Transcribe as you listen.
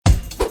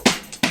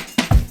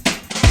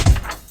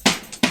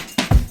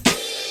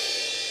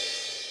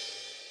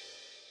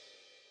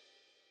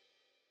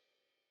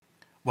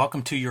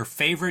Welcome to your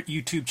favorite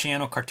YouTube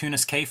channel,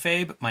 Cartoonist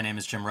Kayfabe. My name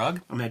is Jim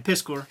Rugg. I'm Ed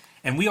Piskor.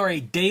 And we are a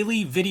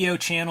daily video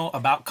channel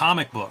about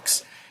comic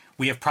books.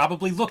 We have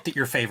probably looked at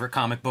your favorite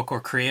comic book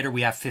or creator.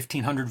 We have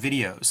 1,500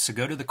 videos. So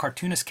go to the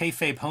Cartoonist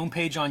Kayfabe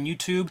homepage on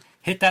YouTube,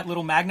 hit that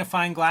little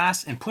magnifying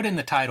glass, and put in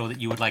the title that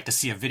you would like to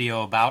see a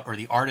video about or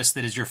the artist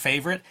that is your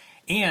favorite.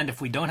 And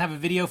if we don't have a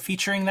video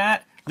featuring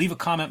that, leave a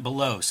comment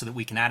below so that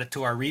we can add it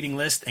to our reading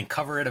list and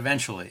cover it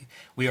eventually.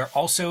 We are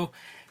also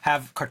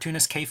have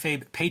Cartoonist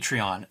Kayfabe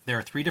Patreon. There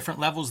are 3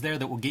 different levels there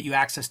that will get you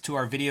access to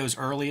our videos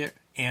earlier,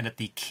 and at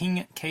the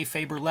King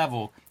Kayfaber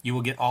level, you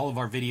will get all of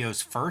our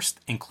videos first,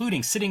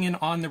 including sitting in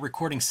on the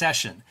recording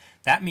session.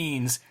 That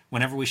means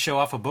whenever we show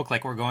off a book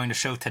like we're going to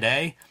show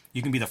today,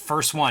 you can be the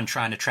first one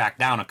trying to track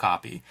down a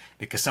copy,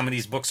 because some of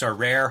these books are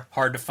rare,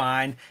 hard to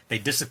find, they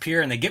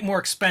disappear, and they get more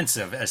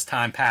expensive as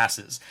time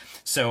passes.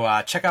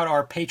 So check out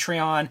our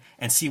Patreon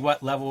and see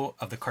what level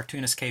of the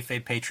Cartoonist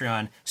Kayfabe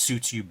Patreon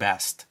suits you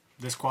best.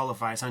 This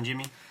qualifies, huh,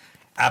 Jimmy?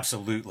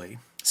 Absolutely.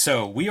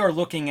 So we are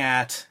looking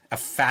at a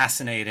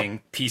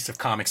fascinating piece of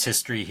comics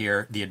history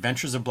here, The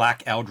Adventures of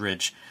Black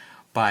Eldridge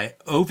by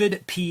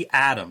Ovid P.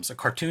 Adams, a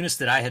cartoonist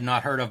that I had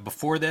not heard of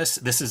before this.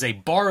 This is a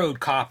borrowed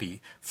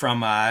copy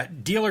from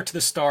Dealer to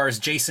the Stars,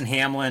 Jason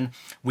Hamlin.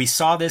 We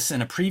saw this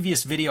in a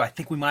previous video. I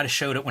think we might have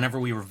showed it whenever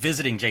we were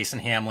visiting Jason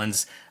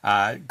Hamlin's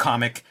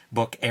comic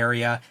book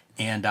area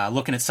and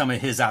looking at some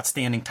of his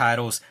outstanding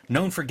titles,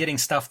 known for getting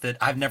stuff that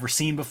I've never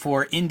seen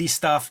before, indie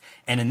stuff,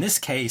 and in this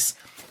case,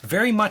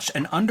 very much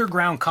an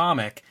underground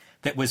comic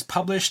that was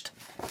published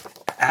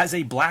as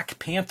a Black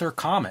Panther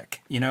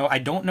comic. You know, I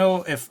don't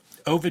know if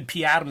Ovid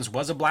P. Adams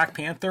was a Black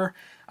Panther.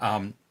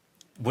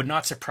 Would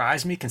not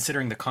surprise me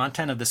considering the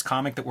content of this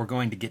comic that we're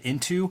going to get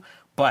into,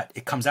 but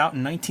it comes out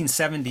in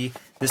 1970.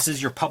 This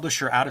is your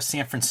publisher out of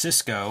San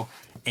Francisco,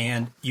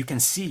 and you can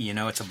see, you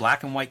know, it's a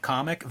black and white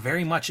comic,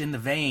 very much in the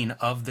vein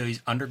of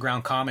these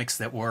underground comics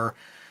that were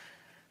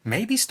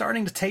maybe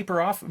starting to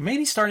taper off,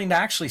 maybe starting to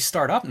actually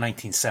start up in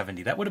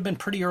 1970. That would have been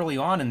pretty early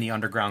on in the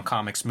underground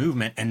comics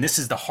movement, and this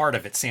is the heart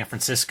of it, San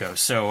Francisco.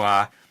 So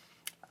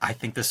I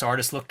think this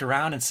artist looked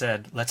around and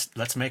said,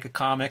 let's make a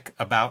comic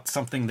about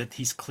something that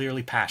he's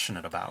clearly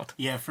passionate about.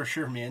 Yeah, for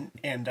sure, man.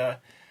 And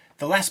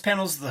the last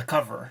panel's the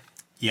cover.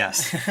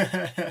 Yes.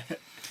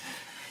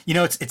 You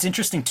know, it's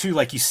interesting, too.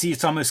 Like, you see,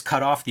 it's almost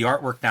cut off the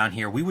artwork down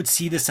here. We would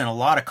see this in a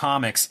lot of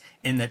comics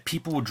in that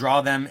people would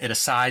draw them at a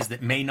size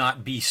that may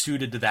not be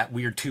suited to that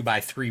weird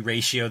 2:3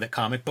 ratio that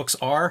comic books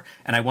are.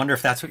 And I wonder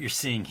if that's what you're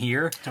seeing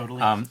here.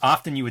 Totally.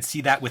 Often you would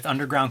see that with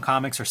underground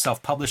comics or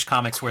self-published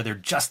comics where they're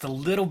just a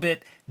little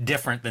bit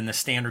different than the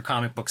standard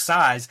comic book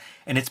size.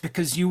 And it's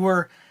because you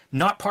were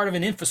not part of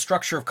an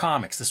infrastructure of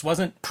comics. This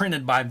wasn't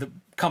printed by the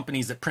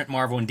companies that print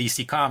Marvel and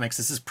DC Comics.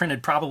 This is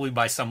printed probably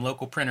by some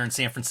local printer in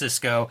San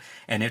Francisco,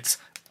 and it's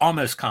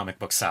almost comic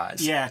book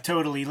size. Yeah,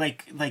 totally.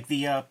 Like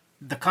the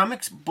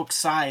comics book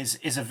size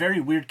is a very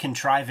weird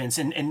contrivance,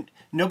 and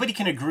nobody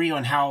can agree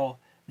on how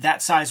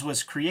that size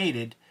was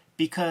created,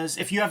 because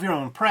if you have your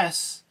own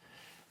press,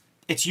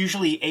 it's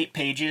usually 8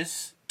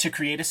 pages to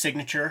create a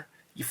signature.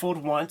 You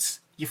fold once,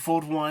 you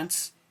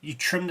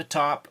trim the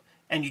top,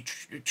 and you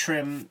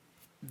trim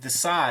the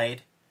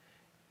side,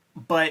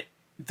 but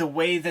the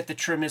way that the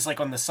trim is like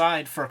on the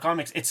side for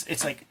comics,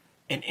 it's like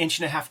 1.5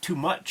 inches too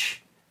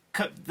much.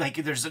 Like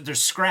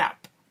there's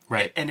scrap,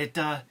 right? And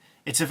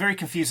it's a very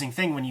confusing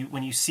thing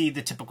when you see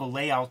the typical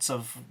layouts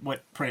of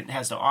what print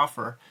has to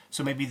offer.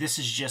 So maybe this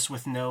is just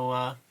with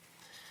no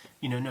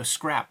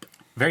scrap.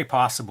 Very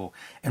possible.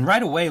 And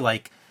right away,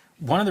 like,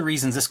 one of the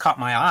reasons this caught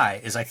my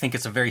eye is I think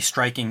it's a very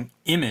striking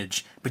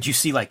image, but you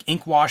see like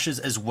ink washes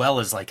as well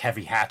as like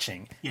heavy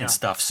hatching and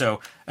stuff.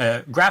 So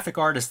a graphic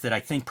artist that I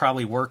think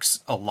probably works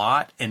a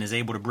lot and is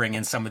able to bring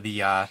in some of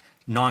the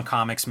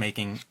non-comics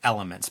making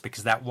elements,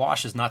 because that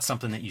wash is not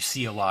something that you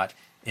see a lot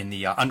in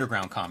the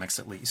underground comics,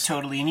 at least.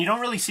 Totally. And you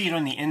don't really see it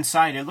on the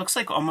inside. It looks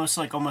like almost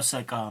like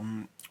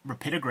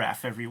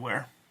rapidograph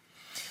everywhere.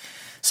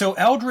 So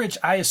Eldridge,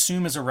 I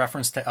assume, is a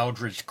reference to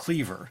Eldridge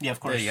Cleaver. Yeah, of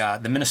course.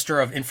 The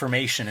Minister of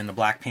Information in the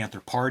Black Panther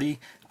Party.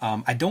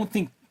 I don't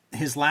think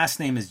his last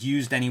name is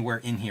used anywhere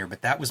in here,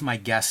 but that was my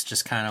guess,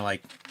 just kind of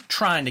like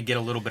trying to get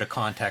a little bit of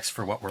context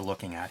for what we're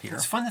looking at here.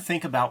 It's fun to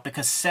think about,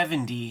 because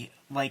 70,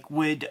 like,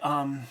 would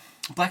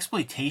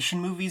blaxploitation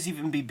movies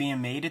even be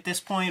being made at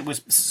this point? Was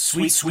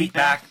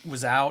Sweetback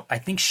was out. I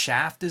think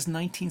Shaft is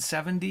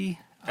 1970.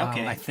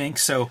 Okay. I think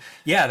so.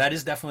 Yeah, that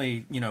is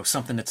definitely, you know,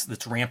 something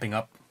that's ramping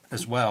up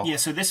as well. Yeah,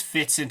 so this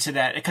fits into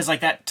that, because like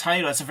that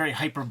title, it's a very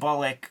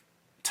hyperbolic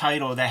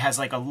title that has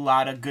like a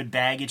lot of good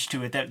baggage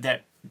to it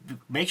that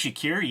makes you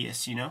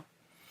curious, you know?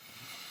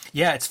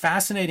 Yeah, it's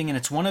fascinating, and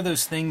it's one of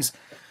those things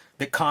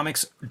that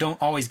comics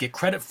don't always get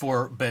credit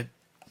for, but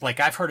like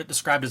I've heard it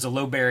described as a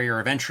low barrier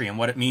of entry, and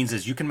what it means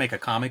is you can make a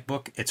comic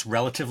book, it's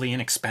relatively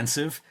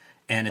inexpensive,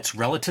 and it's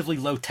relatively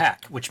low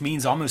tech, which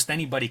means almost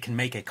anybody can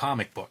make a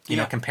comic book, you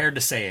know, compared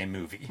to, say, a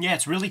movie. Yeah,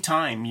 it's really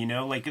time, you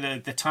know, like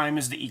the time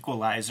is the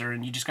equalizer,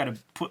 and you just got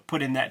to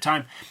put in that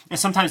time. And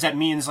sometimes that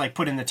means like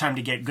put in the time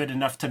to get good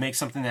enough to make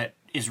something that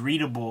is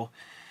readable,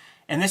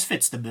 and this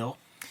fits the bill.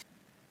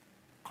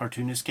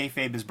 Cartoonist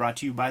Kayfabe is brought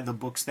to you by the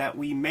books that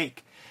we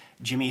make.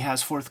 Jimmy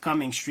has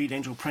forthcoming Street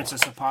Angel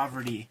Princess of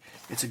Poverty.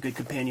 It's a good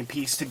companion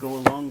piece to go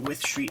along with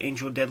Street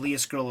Angel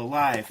Deadliest Girl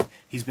Alive.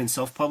 He's been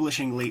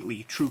self-publishing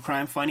lately. True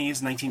Crime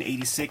Funnies,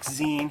 1986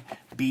 zine,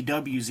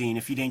 BW zine.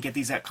 If you didn't get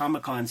these at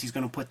Comic-Cons, he's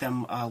going to put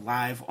them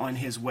live on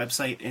his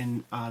website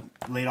in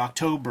late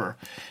October.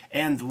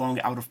 And the long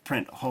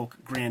out-of-print Hulk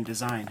Grand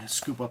Design.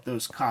 Scoop up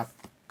those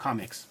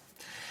comics.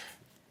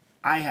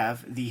 I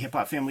have the Hip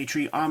Hop Family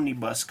Tree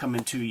Omnibus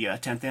coming to you.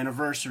 10th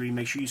anniversary.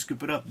 Make sure you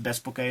scoop it up.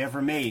 Best book I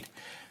ever made.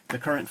 The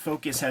current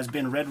focus has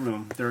been Red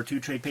Room. There are 2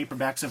 trade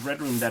paperbacks of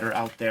Red Room that are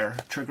out there.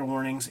 Trigger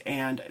Warnings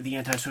and The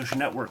Antisocial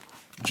Network.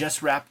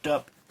 Just wrapped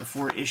up the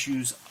 4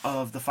 issues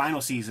of the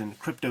final season,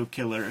 Crypto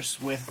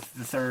Killers, with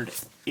the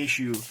 3rd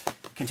issue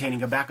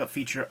containing a backup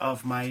feature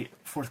of my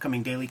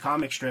forthcoming daily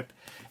comic strip,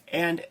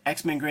 and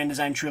X-Men Grand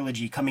Design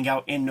Trilogy coming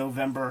out in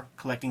November,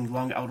 collecting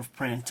long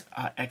out-of-print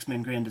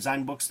X-Men Grand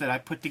Design books that I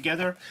put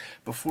together.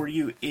 Before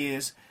you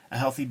is a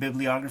healthy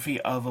bibliography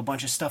of a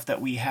bunch of stuff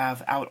that we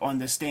have out on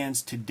the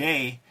stands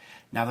today.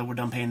 Now that we're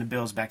done paying the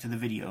bills, back to the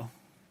video.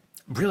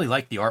 Really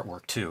like the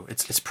artwork too.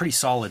 It's pretty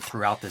solid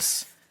throughout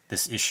this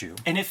issue,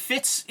 and it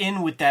fits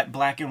in with that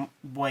black and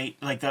white,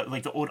 like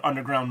the old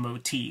underground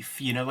motif.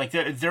 You know, like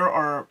there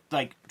are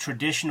like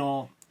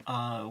traditional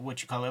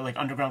like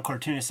underground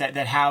cartoonists that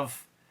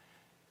have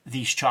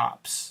these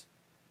chops.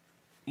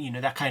 You know,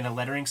 that kind of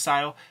lettering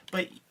style.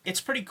 But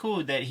it's pretty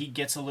cool that he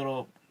gets a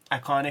little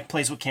iconic,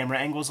 plays with camera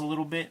angles a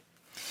little bit.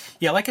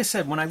 Yeah, like I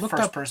said, when I looked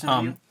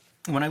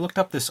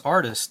up this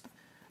artist,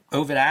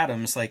 Ovid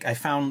Adams, like I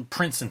found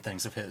prints and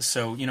things of his.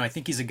 So, you know, I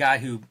think he's a guy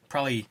who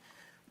probably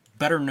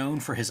better known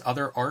for his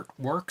other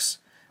artworks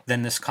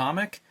than this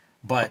comic,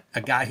 but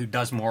a guy who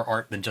does more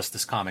art than just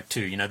this comic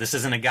too. You know, this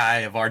isn't a guy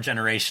of our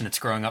generation that's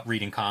growing up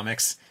reading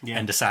comics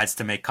and decides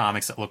to make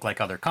comics that look like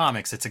other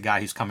comics. It's a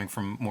guy who's coming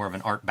from more of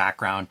an art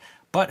background,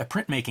 but a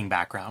printmaking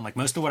background. Like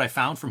most of what I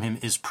found from him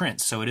is print,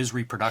 so it is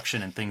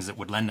reproduction and things that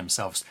would lend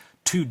themselves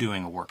to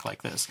doing a work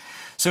like this.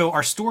 So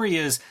our story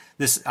is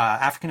this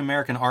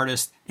African-American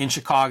artist in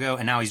Chicago,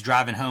 and now he's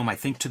driving home, I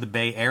think, to the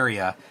Bay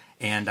Area,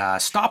 and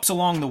stops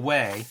along the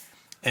way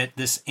at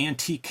this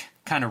antique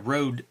kind of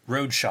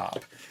road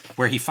shop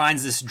where he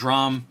finds this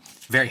drum,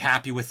 very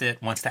happy with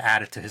it, wants to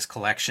add it to his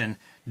collection,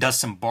 does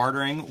some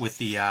bartering with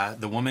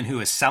the woman who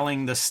is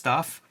selling this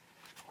stuff,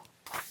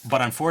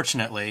 but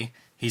unfortunately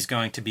he's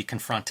going to be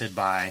confronted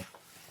by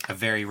a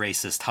very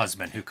racist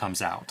husband who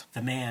comes out.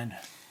 The man.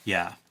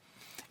 Yeah.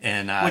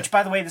 And which,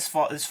 by the way, this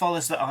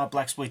follows the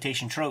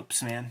blaxploitation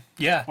tropes, man.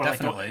 Yeah, where,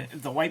 definitely.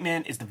 Like, the white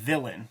man is the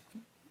villain.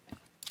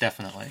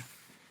 Definitely.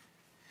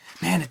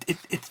 Man,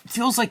 it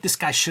feels like this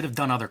guy should have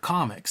done other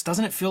comics.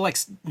 Doesn't it feel like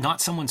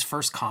not someone's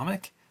first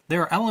comic?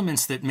 There are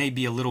elements that may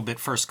be a little bit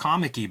first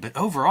comic-y, but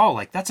overall,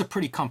 like, that's a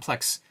pretty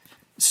complex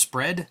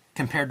spread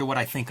compared to what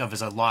I think of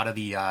as a lot of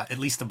the, at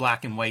least the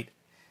black and white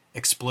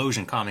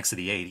explosion comics of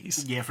the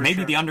 80s. Yeah, for Maybe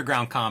sure. the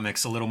underground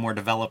comics a little more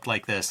developed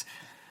like this.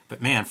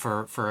 But man,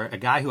 for a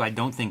guy who I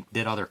don't think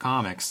did other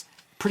comics,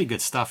 pretty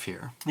good stuff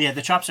here. Yeah,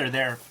 the chops are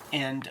there,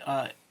 and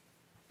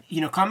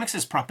you know, comics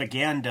is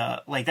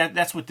propaganda. Like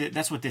that's what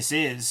this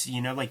is. You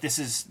know, like this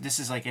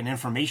is like an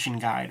information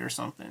guide or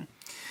something.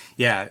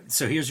 Yeah.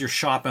 So here's your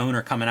shop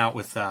owner coming out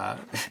with a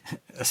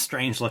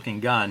strange looking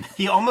gun.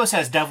 He almost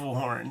has devil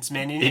horns,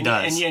 man. He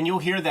does, and you'll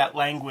hear that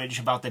language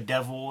about the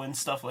devil and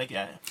stuff like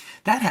that.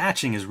 That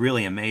hatching is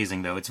really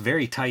amazing, though. It's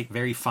very tight,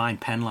 very fine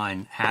pen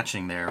line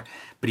hatching there.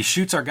 But he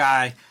shoots our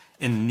guy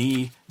in the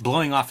knee,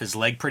 blowing off his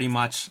leg pretty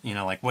much. You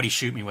know, like, what'd he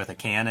shoot me with, a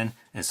cannon?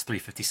 And it's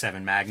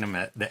 .357 Magnum,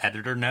 the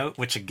editor note,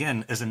 which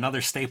again is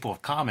another staple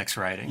of comics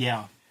writing.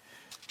 Yeah.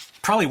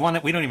 Probably one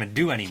that we don't even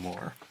do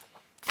anymore,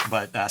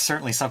 but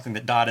certainly something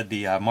that dotted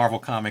the Marvel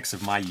comics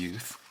of my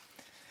youth.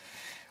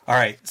 All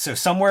right, so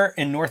somewhere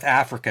in North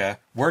Africa,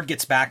 word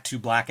gets back to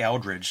Black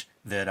Eldridge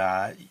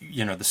that,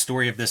 you know, the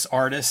story of this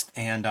artist,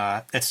 and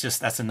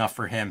that's enough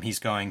for him. He's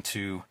going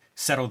to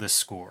settle this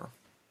score.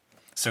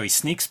 So he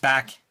sneaks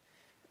back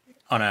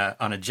on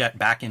a jet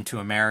back into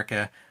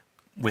America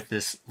with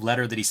this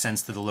letter that he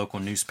sends to the local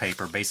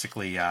newspaper,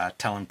 basically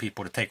telling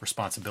people to take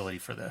responsibility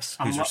for this.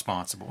 Who's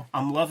responsible?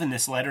 I'm loving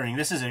this lettering.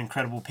 This is an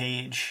incredible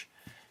page.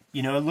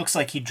 You know, it looks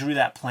like he drew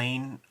that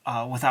plane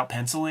without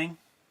penciling.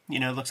 You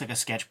know, it looks like a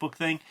sketchbook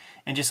thing.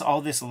 And just all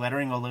this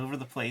lettering all over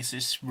the place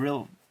is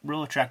real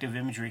attractive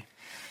imagery.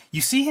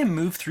 You see him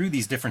move through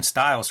these different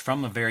styles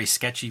from a very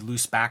sketchy,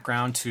 loose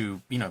background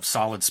to, you know,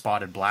 solid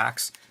spotted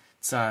blacks.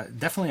 It's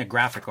definitely a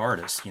graphic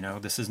artist. You know,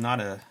 this is not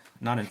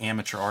an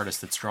amateur artist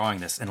that's drawing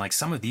this. And like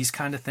some of these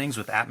kind of things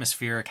with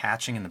atmospheric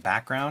hatching in the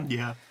background,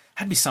 yeah,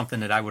 that'd be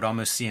something that I would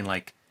almost see in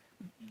like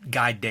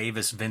Guy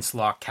Davis, Vince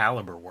Locke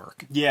caliber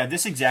work. Yeah,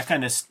 this exact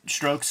kind of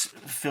strokes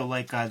feel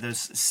like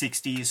those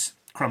 60s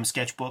Crumb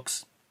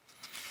sketchbooks.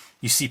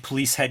 You see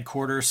police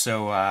headquarters,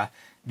 so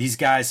these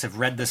guys have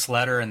read this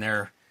letter and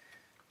they're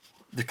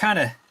kind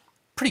of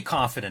pretty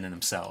confident in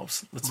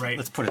themselves.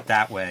 Let's put it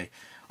that way.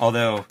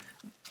 Although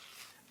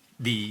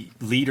the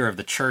leader of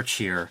the church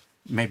here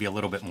maybe a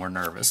little bit more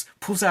nervous.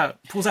 Pulls out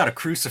a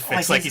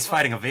crucifix like he's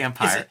fighting a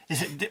vampire.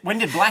 When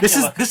did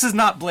Blackula? This is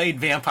not Blade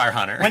Vampire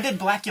Hunter. When did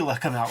Blackula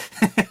come out?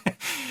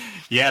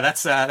 Yeah,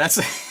 that's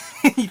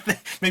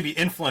maybe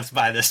influenced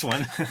by this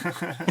one.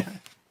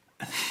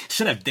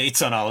 Should have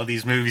dates on all of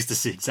these movies to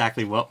see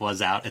exactly what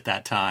was out at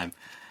that time.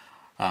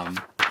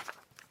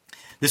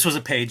 This was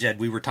a page, Ed,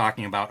 we were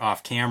talking about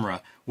off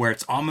camera, where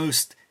it's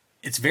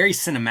very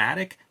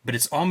cinematic, but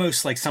it's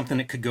almost like something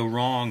that could go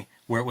wrong,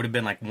 where it would have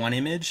been like one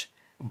image,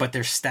 but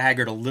they're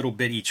staggered a little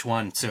bit each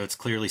one, so it's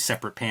clearly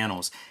separate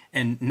panels.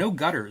 And no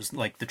gutters,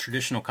 like the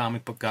traditional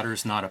comic book gutter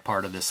is not a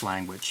part of this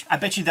language. I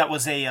bet you that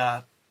was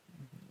a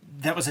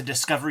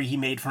discovery he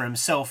made for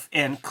himself,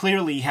 and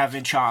clearly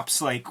having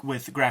chops like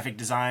with graphic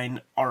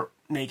design, art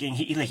making,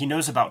 he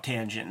knows about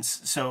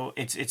tangents. So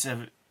it's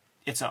a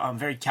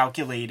very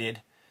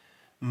calculated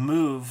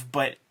move,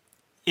 but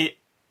it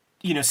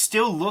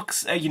still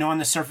looks on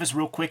the surface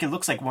real quick, it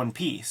looks like one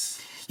piece.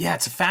 Yeah,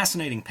 it's a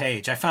fascinating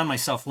page. I found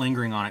myself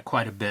lingering on it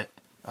quite a bit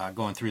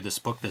going through this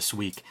book this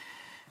week.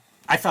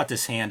 I thought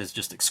this hand is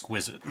just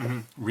exquisite.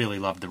 Mm-hmm. Really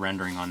loved the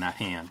rendering on that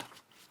hand.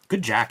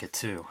 Good jacket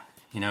too.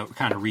 It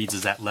kind of reads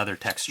as that leather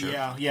texture.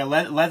 Yeah.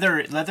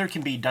 Leather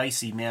can be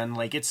dicey, man.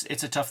 Like it's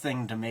a tough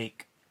thing to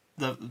make,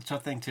 the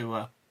tough thing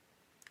to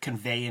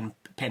convey in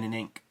pen and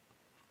ink.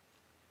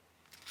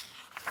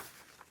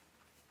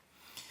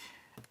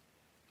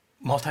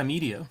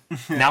 Multimedia.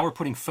 Now we're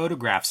putting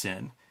photographs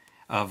in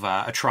of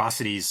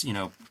atrocities,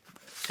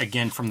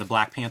 again, from the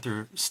Black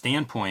Panther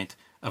standpoint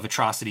of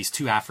atrocities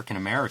to African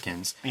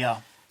Americans. Yeah.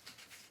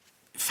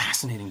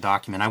 Fascinating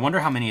document. I wonder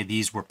how many of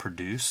these were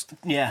produced.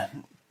 Yeah.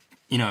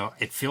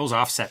 It feels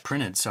offset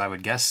printed, so I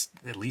would guess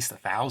at least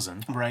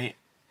 1,000. Right.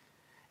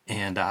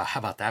 And how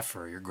about that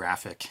for your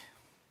graphic?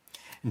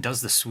 And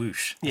does the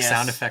swoosh, the yes.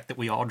 sound effect that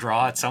we all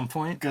draw at some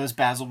point. Goes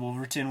Basil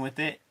Wolverton with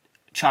it.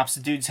 Chops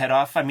the dude's head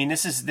off. I mean,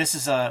 this is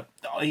Omwat,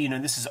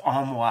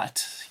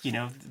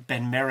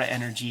 Ben Mera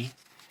energy.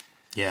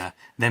 Yeah.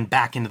 Then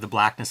back into the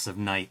blackness of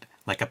night,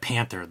 like a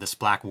panther, this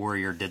black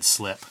warrior did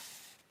slip.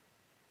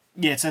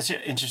 Yeah, it's such an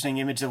interesting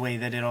image, the way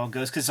that it all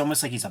goes, because it's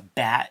almost like he's a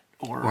bat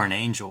or an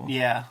angel.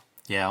 Yeah.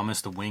 Yeah,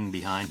 almost a wing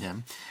behind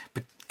him.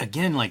 But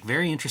again, like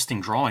very interesting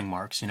drawing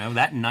marks.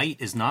 That night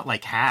is not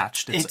like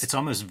hatched. It's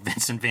almost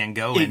Vincent van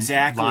Gogh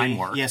exactly. in line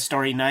work. Yeah,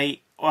 Starry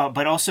Night.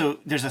 But also,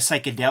 there's a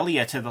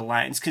psychedelia to the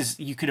lines, because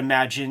you could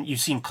imagine,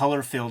 you've seen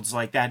color fields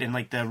like that in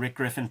like the Rick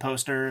Griffin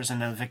posters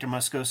and the Victor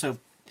Moscoso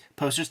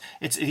posters.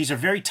 These are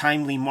very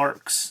timely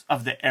marks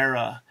of the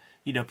era,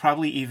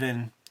 probably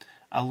even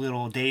a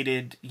little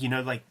dated,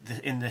 like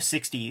in the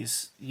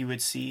 60s, you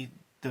would see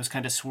those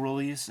kind of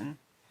swirlies. And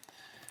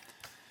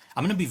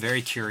I'm going to be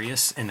very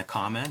curious in the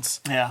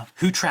comments. Yeah.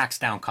 Who tracks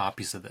down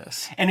copies of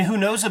this? And who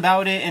knows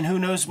about it, and who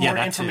knows more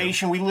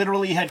information. Too. We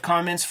literally had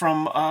comments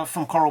from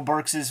Carl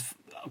Barks's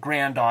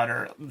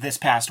granddaughter this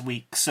past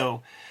week.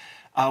 So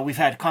we've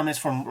had comments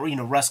from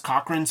Russ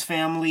Cochran's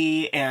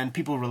family and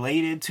people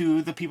related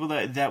to the people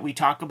that we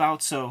talk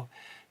about. So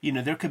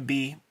there could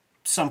be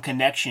some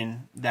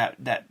connection that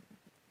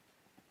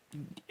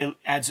it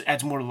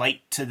adds more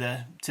light to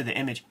the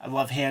image. I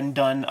love hand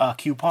done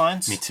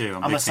coupons. Me too.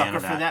 I'm a sucker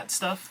for that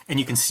stuff.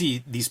 And you can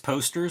see these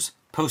posters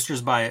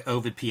by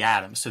Ovid P.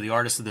 Adams. So the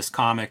artist of this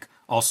comic.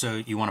 Also,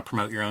 you want to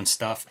promote your own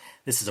stuff.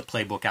 This is a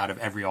playbook out of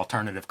every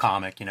alternative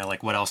comic.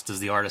 Like what else does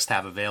the artist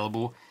have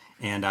available?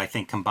 And I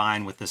think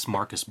combined with this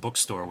Marcus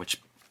bookstore,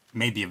 which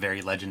may be a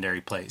very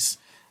legendary place,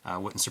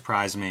 wouldn't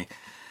surprise me.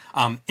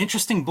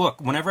 Interesting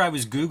book. Whenever I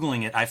was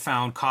Googling it, I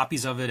found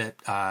copies of it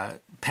at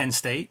Penn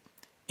State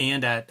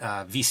and at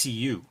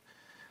VCU.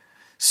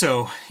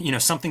 So,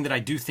 something that I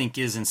do think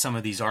is in some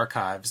of these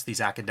archives,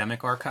 these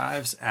academic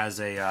archives, as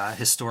a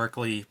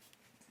historically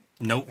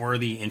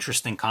noteworthy,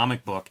 interesting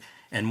comic book.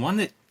 And one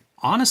that,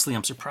 honestly,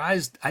 I'm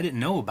surprised I didn't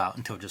know about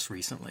until just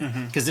recently.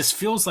 Because this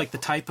feels like the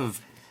type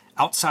of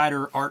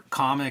outsider art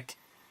comic,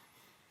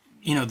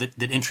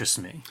 that interests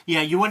me.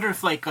 Yeah, you wonder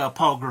if,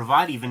 Paul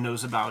Gravatt even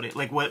knows about it.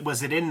 Like, what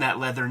was it in that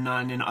Leather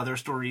Nun and Other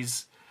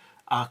Stories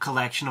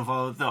collection of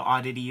all the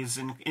oddities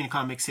in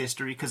comics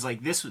history? Because,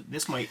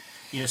 this might,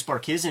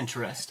 spark his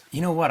interest.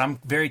 You know what? I'm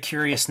very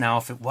curious now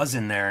if it was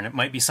in there, and it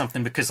might be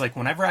something, because,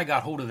 whenever I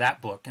got hold of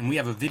that book, and we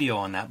have a video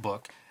on that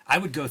book, I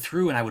would go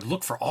through and I would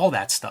look for all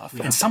that stuff.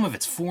 Yeah. And some of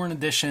it's foreign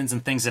editions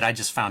and things that I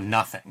just found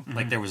nothing. Mm-hmm.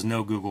 Like there was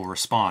no Google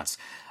response.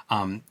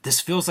 This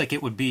feels like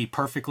it would be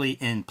perfectly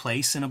in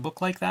place in a book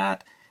like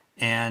that.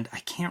 And I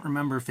can't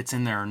remember if it's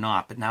in there or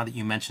not. But now that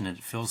you mention it,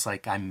 it feels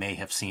like I may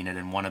have seen it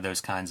in one of those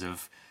kinds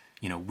of,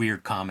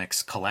 weird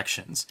comics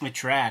collections. It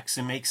tracks.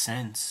 It makes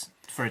sense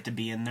for it to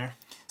be in there.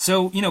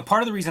 So,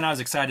 part of the reason I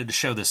was excited to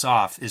show this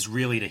off is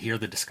really to hear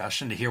the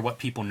discussion, to hear what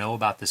people know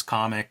about this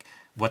comic,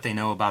 what they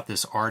know about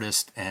this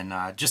artist, and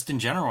just in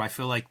general, I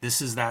feel like this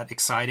is that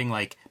exciting,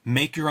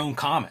 make your own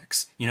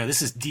comics.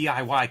 This is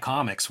DIY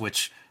comics,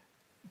 which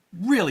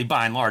really,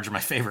 by and large, are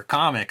my favorite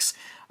comics.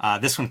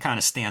 This one kind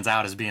of stands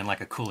out as being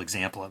a cool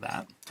example of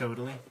that.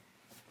 Totally.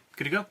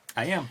 Good to go?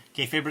 I am.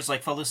 Okay, favorites,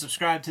 follow,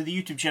 subscribe to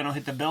the YouTube channel,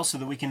 hit the bell so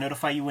that we can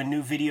notify you when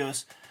new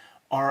videos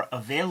are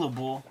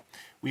available.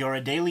 We are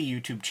a daily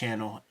YouTube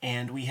channel,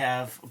 and we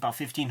have about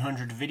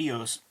 1,500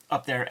 videos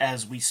up there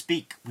as we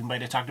speak. We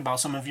might have talked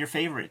about some of your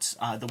favorites.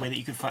 The way that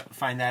you can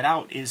find that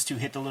out is to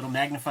hit the little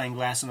magnifying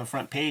glass on the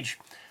front page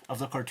of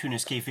the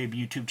Cartoonist Kayfabe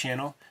YouTube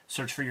channel.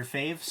 Search for your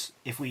faves.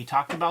 If we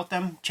talked about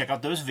them, check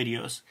out those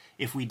videos.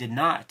 If we did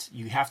not,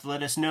 you have to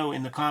let us know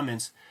in the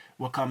comments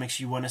what comics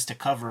you want us to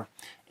cover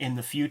in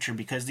the future,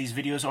 because these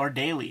videos are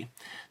daily.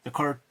 The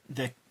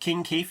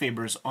King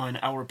Kayfabers on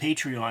our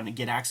Patreon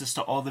get access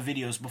to all the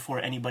videos before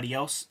anybody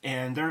else,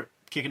 and they're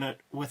kicking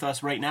it with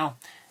us right now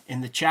in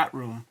the chat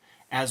room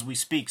as we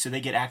speak, so they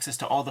get access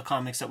to all the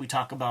comics that we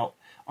talk about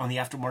on the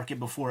aftermarket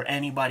before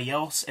anybody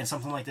else. And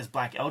something like this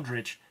Black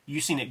Eldritch,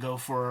 you've seen it go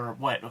for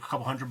what, a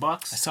couple $100?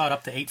 I saw it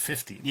up to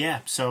 $8.50. Yeah,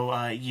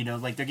 so you know,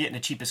 like, they're getting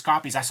the cheapest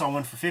copies. I saw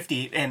one for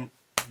 $50, and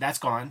that's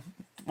gone.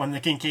 One of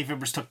the King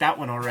Kayfabers took that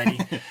one already.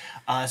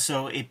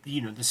 So it,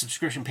 you know, the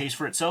subscription pays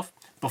for itself.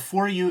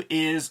 Before you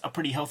is a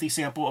pretty healthy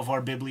sample of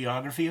our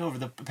bibliography over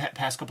the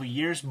past couple of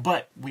years,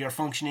 but we are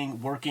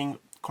functioning, working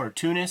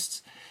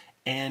cartoonists,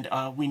 and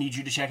we need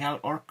you to check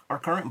out our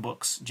current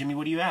books. Jimmy,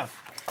 what do you have?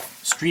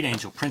 Street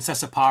Angel,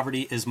 Princess of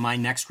Poverty is my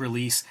next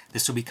release.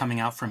 This will be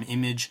coming out from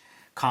Image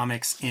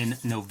Comics in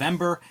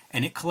November,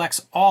 and it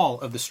collects all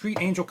of the Street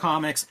Angel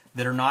comics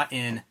that are not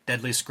in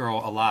Deadliest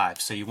Girl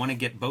Alive. So you want to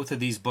get both of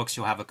these books.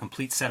 You'll have a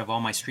complete set of all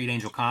my Street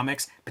Angel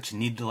comics, but you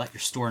need to let your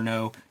store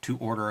know to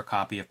order a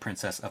copy of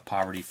Princess of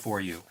Poverty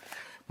for you.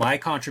 My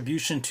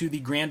contribution to the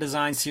Grand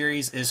Design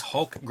series is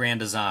Hulk Grand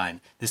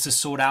Design. This is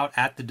sold out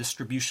at the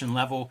distribution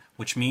level,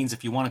 which means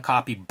if you want a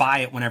copy, buy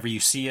it whenever you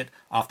see it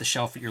off the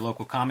shelf at your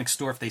local comic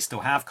store if they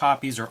still have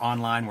copies, or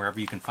online wherever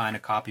you can find a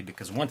copy,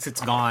 because once it's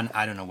gone,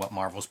 I don't know what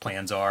Marvel's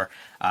plans are.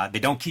 They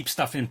don't keep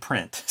stuff in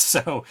print,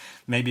 so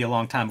maybe a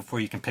long time before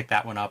you can pick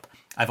that one up.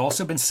 I've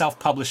also been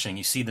self-publishing.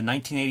 You see the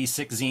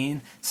 1986 zine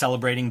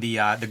celebrating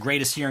the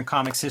greatest year in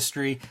comics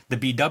history, the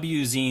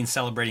BW zine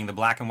celebrating the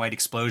black and white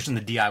explosion,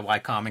 the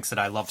DIY comics that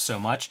I love so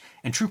much,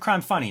 and True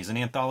Crime Funnies, an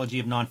anthology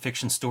of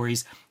nonfiction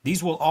stories.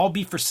 These will all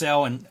be for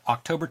sale on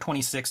October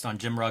 26th on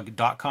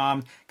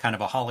jimrugg.com, kind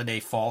of a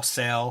holiday fall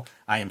sale.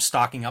 I am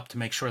stocking up to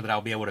make sure that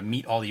I'll be able to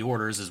meet all the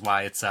orders, is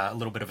why it's a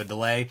little bit of a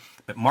delay.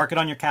 But mark it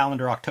on your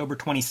calendar, October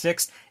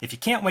 26th. If you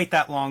can't wait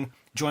that long,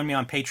 join me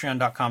on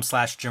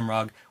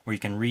patreon.com/jimrugg, where you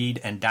can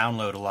read and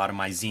download a lot of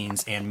my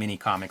zines and mini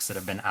comics that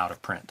have been out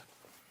of print.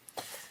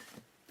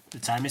 The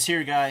time is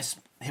here, guys.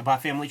 Hip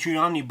Hop Family Tree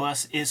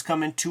Omnibus is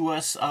coming to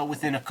us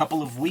within a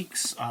couple of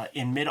weeks,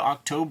 in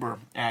mid-October,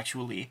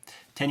 actually.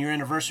 10-year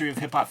anniversary of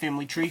Hip Hop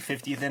Family Tree,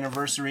 50th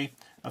anniversary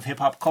of hip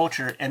hop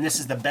culture, and this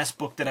is the best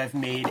book that I've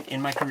made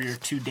in my career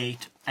to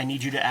date. I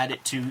need you to add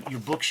it to your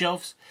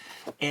bookshelves,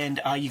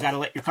 and you got to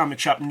let your comic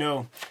shop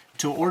know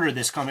to order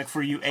this comic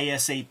for you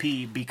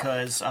ASAP,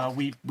 because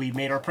we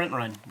made our print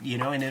run, you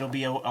know, and it'll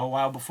be a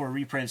while before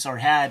reprints are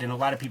had, and a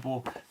lot of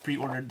people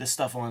pre-ordered this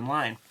stuff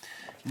online.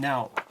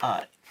 Now,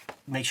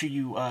 make sure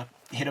you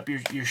hit up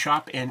your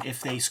shop, and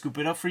if they scoop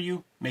it up for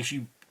you, make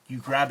sure you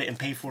grab it and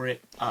pay for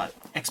it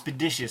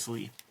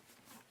expeditiously.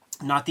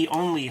 Not the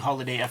only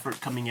holiday effort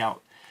coming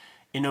out.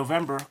 In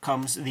November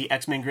comes the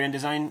X-Men Grand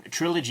Design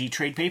Trilogy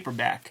trade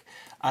paperback.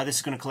 This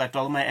is going to collect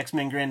all of my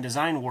X-Men Grand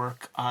Design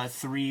work.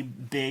 3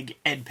 big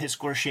Ed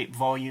Piskor-shaped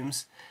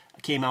volumes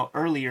came out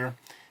earlier,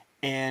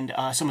 and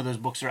some of those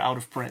books are out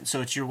of print.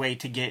 So it's your way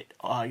to get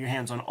your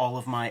hands on all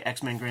of my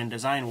X-Men Grand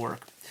Design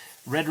work.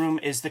 Red Room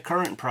is the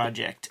current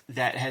project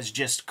that has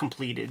just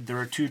completed. There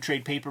are 2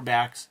 trade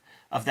paperbacks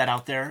of that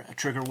out there,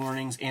 Trigger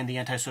Warnings and the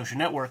Antisocial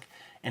Network.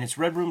 And it's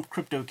Red Room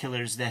Crypto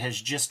Killers that has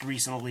just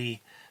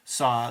recently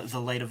saw the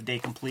light of day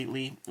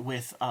completely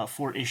with a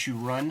 4-issue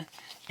run.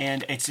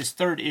 And it's his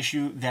 3rd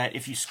issue that,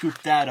 if you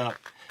scoop that up,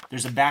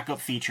 there's a backup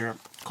feature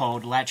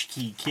called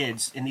Latchkey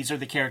Kids. And these are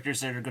the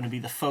characters that are going to be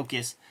the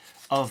focus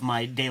of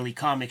my daily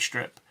comic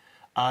strip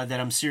that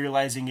I'm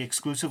serializing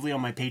exclusively on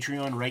my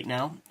Patreon right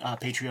now.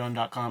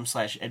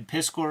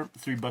 Patreon.com/EdPiskor.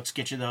 $3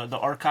 get you the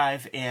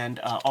archive, and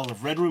all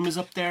of Red Room is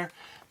up there.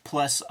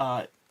 Plus,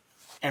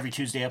 every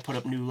Tuesday I put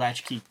up new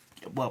Latchkey,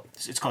 well,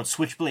 it's called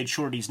Switchblade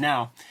Shorties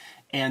now,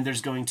 and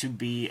there's going to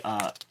be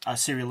a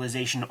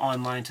serialization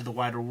online to the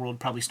wider world,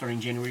 probably starting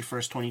January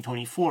 1st,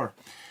 2024.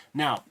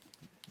 Now,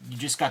 you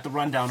just got the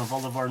rundown of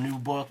all of our new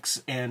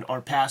books and our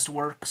past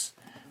works,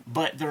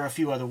 but there are a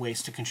few other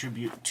ways to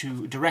contribute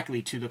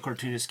directly to the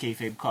Cartoonist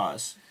Kayfabe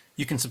cause.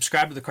 You can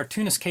subscribe to the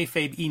Cartoonist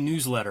Kayfabe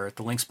e-newsletter at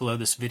the links below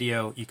this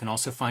video. You can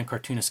also find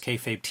Cartoonist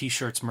Kayfabe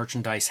t-shirts,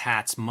 merchandise,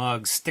 hats,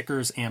 mugs,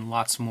 stickers, and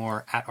lots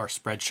more at our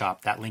spread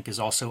shop. That link is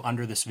also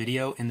under this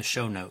video in the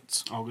show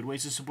notes. All good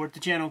ways to support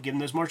the channel. Give them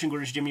those marching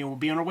orders, Jimmy, and we'll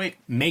be on our way.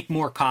 Make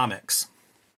more comics.